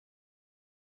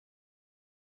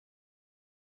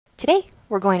Today,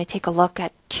 we're going to take a look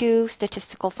at two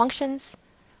statistical functions.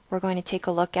 We're going to take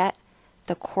a look at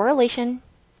the correlation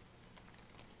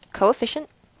coefficient,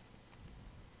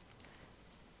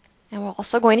 and we're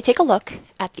also going to take a look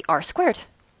at the R squared.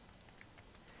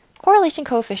 Correlation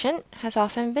coefficient has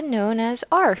often been known as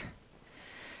R.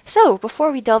 So,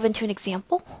 before we delve into an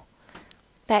example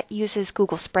that uses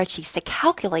Google Spreadsheets to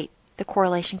calculate the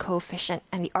correlation coefficient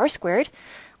and the R squared,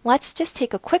 let's just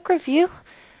take a quick review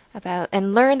about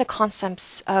and learn the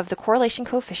concepts of the correlation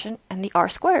coefficient and the R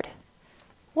squared.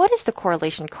 What is the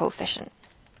correlation coefficient?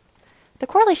 The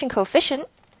correlation coefficient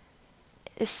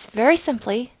is very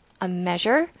simply a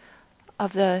measure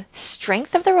of the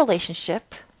strength of the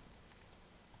relationship,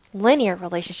 linear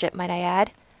relationship might I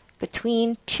add,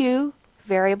 between two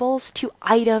variables, two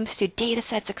items, two data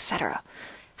sets, etc.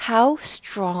 How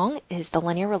strong is the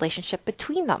linear relationship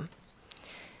between them?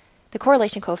 The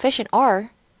correlation coefficient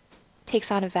R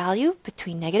takes on a value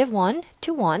between -1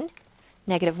 to 1.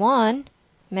 -1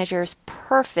 measures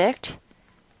perfect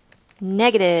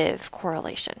negative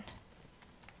correlation.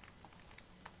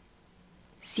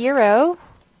 0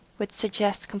 would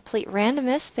suggest complete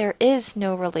randomness. There is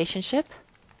no relationship.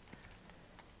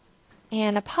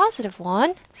 And a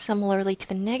 +1, similarly to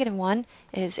the -1,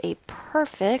 is a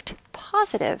perfect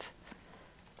positive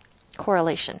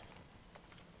correlation.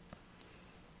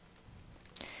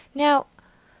 Now,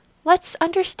 let's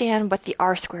understand what the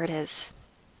R squared is.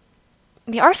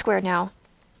 The R squared now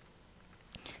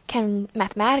can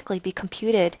mathematically be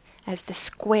computed as the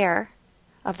square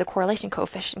of the correlation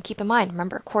coefficient. Keep in mind,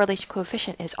 remember, correlation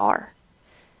coefficient is R.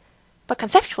 But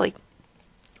conceptually,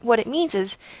 what it means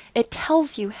is it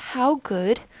tells you how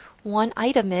good one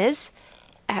item is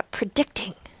at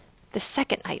predicting the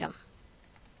second item.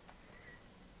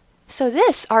 So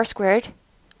this R squared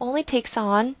only takes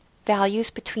on values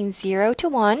between 0 to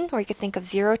 1, or you could think of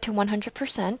 0 to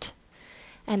 100%.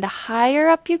 And the higher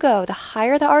up you go, the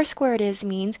higher the R squared is,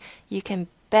 means you can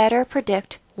better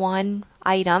predict one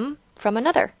item from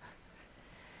another.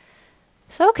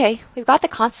 So okay, we've got the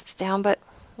concepts down, but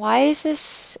why is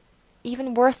this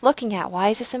even worth looking at? Why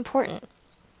is this important?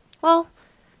 Well,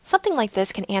 something like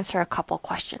this can answer a couple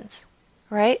questions,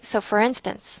 right? So for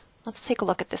instance, let's take a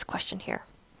look at this question here.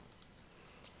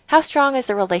 How strong is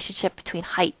the relationship between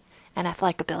height and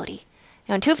athletic ability?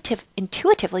 Now,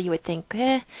 intuitively, you would think,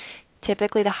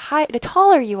 typically the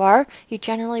taller you are, you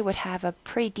generally would have a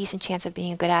pretty decent chance of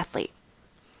being a good athlete.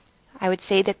 I would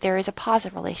say that there is a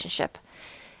positive relationship.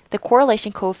 The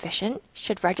correlation coefficient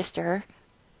should register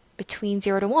between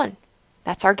 0 to 1.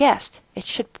 That's our guess. It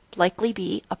should likely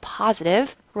be a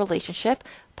positive relationship,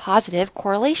 positive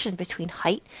correlation between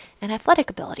height and athletic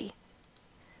ability.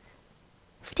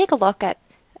 If we take a look at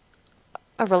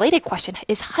a related question,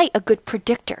 is height a good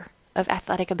predictor of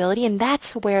athletic ability? And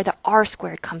that's where the R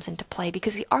squared comes into play,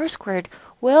 because the R squared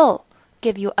will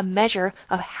give you a measure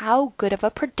of how good of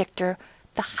a predictor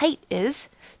the height is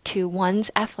to one's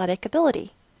athletic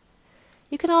ability.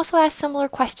 You can also ask similar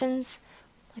questions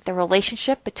like the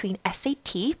relationship between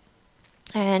SAT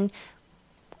and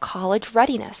college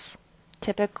readiness.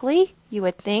 Typically, you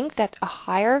would think that a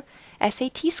higher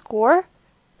SAT score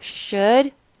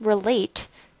should relate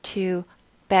to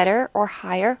better or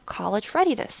higher college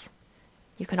readiness.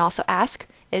 You can also ask,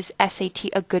 is SAT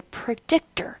a good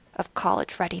predictor of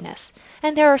college readiness?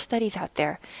 And there are studies out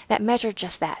there that measure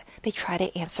just that. They try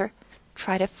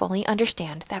to fully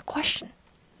understand that question.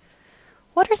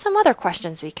 What are some other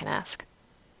questions we can ask?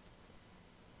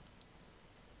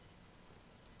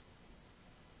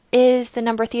 Is the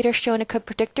number of theaters shown a good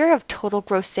predictor of total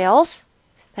gross sales?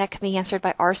 That can be answered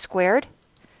by R squared.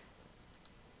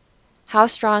 How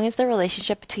strong is the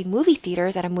relationship between movie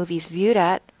theaters that a movie is viewed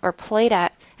at or played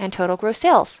at and total gross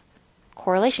sales?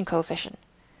 Correlation coefficient.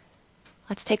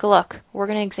 Let's take a look. We're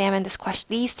going to examine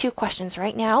these two questions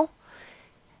right now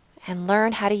and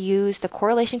learn how to use the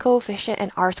correlation coefficient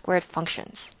and R squared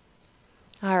functions.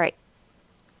 All right.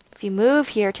 If you move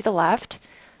here to the left,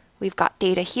 we've got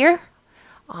data here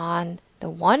on the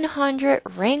 100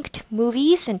 ranked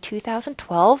movies in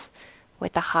 2012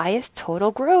 with the highest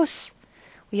total gross.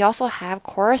 We also have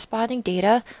corresponding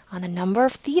data on the number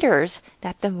of theaters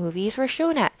that the movies were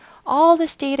shown at. All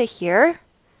this data here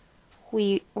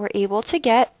we were able to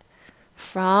get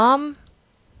from,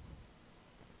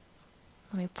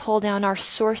 let me pull down our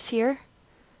source here,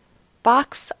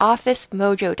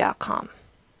 boxofficemojo.com.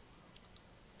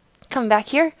 Come back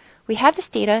here, we have this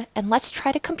data, and let's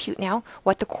try to compute now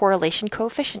what the correlation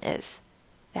coefficient is.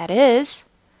 That is,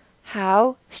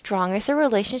 how strong is the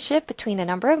relationship between the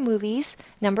number of movies,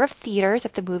 number of theaters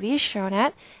that the movie is shown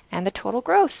at, and the total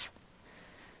gross.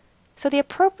 So the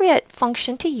appropriate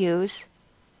function to use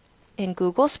in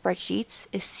Google Spreadsheets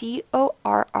is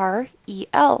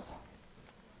CORREL.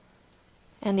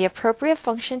 And the appropriate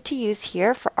function to use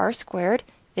here for R squared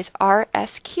is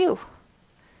RSQ.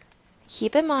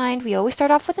 Keep in mind, we always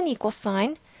start off with an equal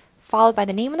sign, followed by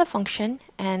the name of the function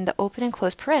and the open and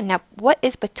close paren. Now, what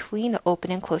is between the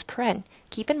open and close paren?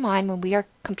 Keep in mind, when we are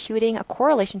computing a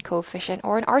correlation coefficient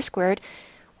or an R squared,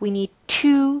 we need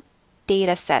two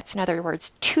data sets. In other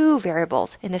words, two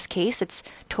variables. In this case, it's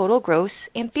total gross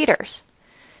and theaters.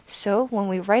 So when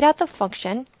we write out the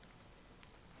function,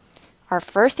 our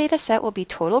first data set will be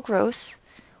total gross.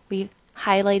 We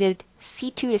highlighted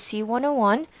C2 to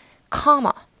C101,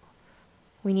 comma.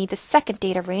 We need the second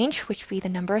data range, which would be the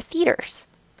number of theaters.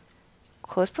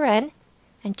 Close paren.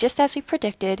 And just as we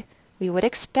predicted, we would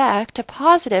expect a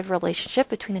positive relationship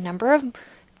between the number of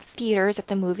theaters that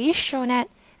the movie is shown at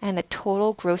and the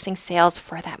total grossing sales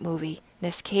for that movie. In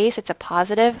this case, it's a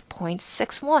positive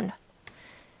 0.61.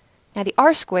 Now the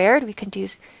R squared, we can do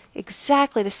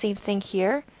exactly the same thing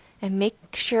here and make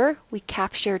sure we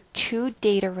capture two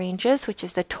data ranges, which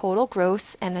is the total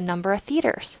gross and the number of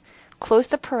theaters. Close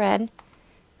the paren,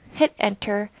 hit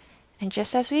enter, and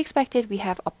just as we expected, we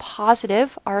have a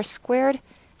positive R squared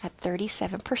at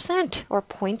 37%, or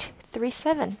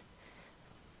 0.37.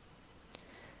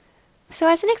 So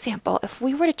as an example, if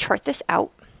we were to chart this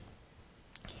out,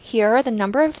 here are the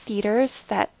number of theaters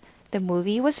that the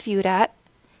movie was viewed at,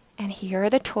 and here are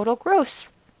the total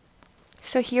gross.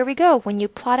 So here we go. When you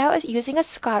plot out using a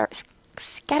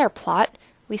scatter plot,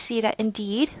 we see that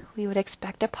indeed we would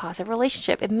expect a positive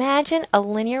relationship. Imagine a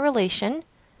linear relation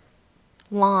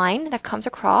line that comes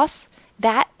across.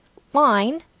 That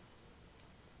line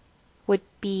would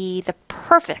be the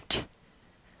perfect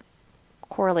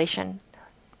correlation,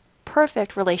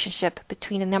 perfect relationship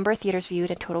between the number of theaters viewed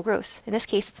and total gross. In this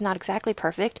case, it's not exactly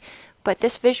perfect, but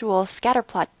this visual scatter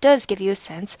plot does give you a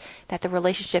sense that the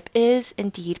relationship is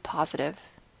indeed positive.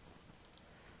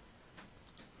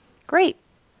 Great.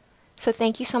 So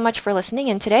thank you so much for listening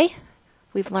in today.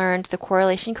 We've learned the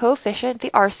correlation coefficient,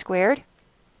 the R squared.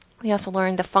 We also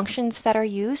learned the functions that are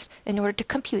used in order to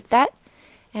compute that.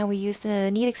 And we used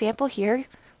a neat example here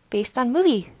based on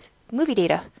movie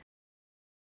data.